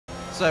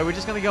So we're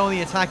just going to go on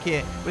the attack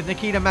here with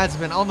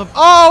Tiametmarduk on the...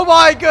 Oh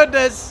my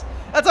goodness!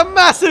 That's a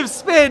massive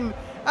spin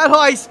at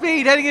high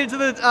speed heading into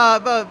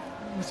the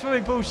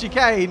swimming pool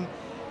chicane.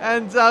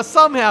 And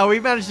somehow we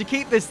managed to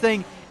keep this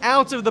thing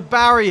out of the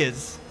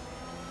barriers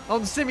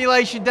on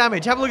simulation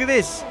damage. Have a look at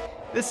this.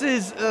 This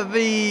is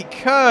the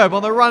Kerb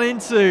on the run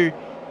into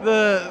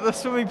the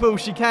swimming pool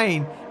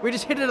chicane. We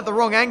just hit it at the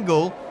wrong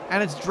angle,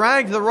 and it's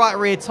dragged the right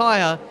rear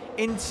tire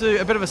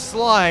into a bit of a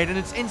slide, and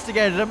it's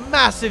instigated a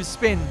massive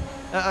spin,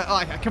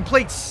 like a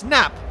complete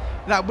snap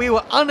that we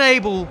were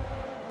unable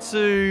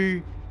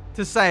to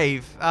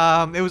save.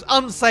 It was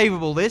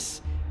unsavable,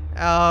 this.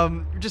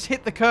 We just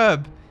hit the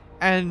curb,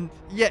 and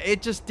yeah,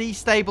 it just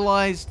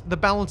destabilized the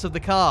balance of the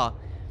car.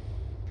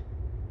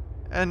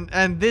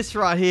 And this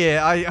right here,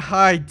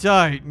 I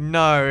don't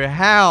know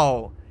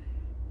how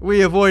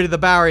we avoided the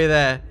barrier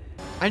there.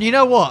 And you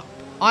know what?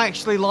 I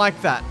actually like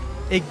that.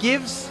 It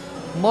gives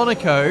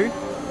Monaco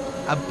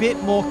a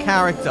bit more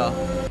character.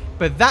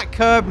 But that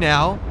curb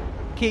now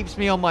keeps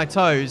me on my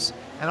toes.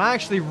 And I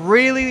actually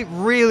really,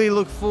 really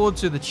look forward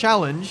to the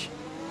challenge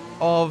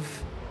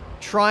of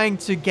trying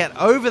to get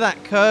over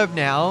that curb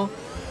now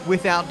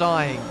without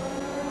dying.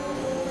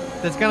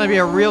 There's going to be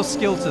a real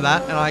skill to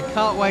that, and I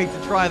can't wait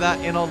to try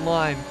that in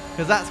online,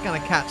 because that's going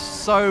to catch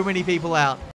so many people out.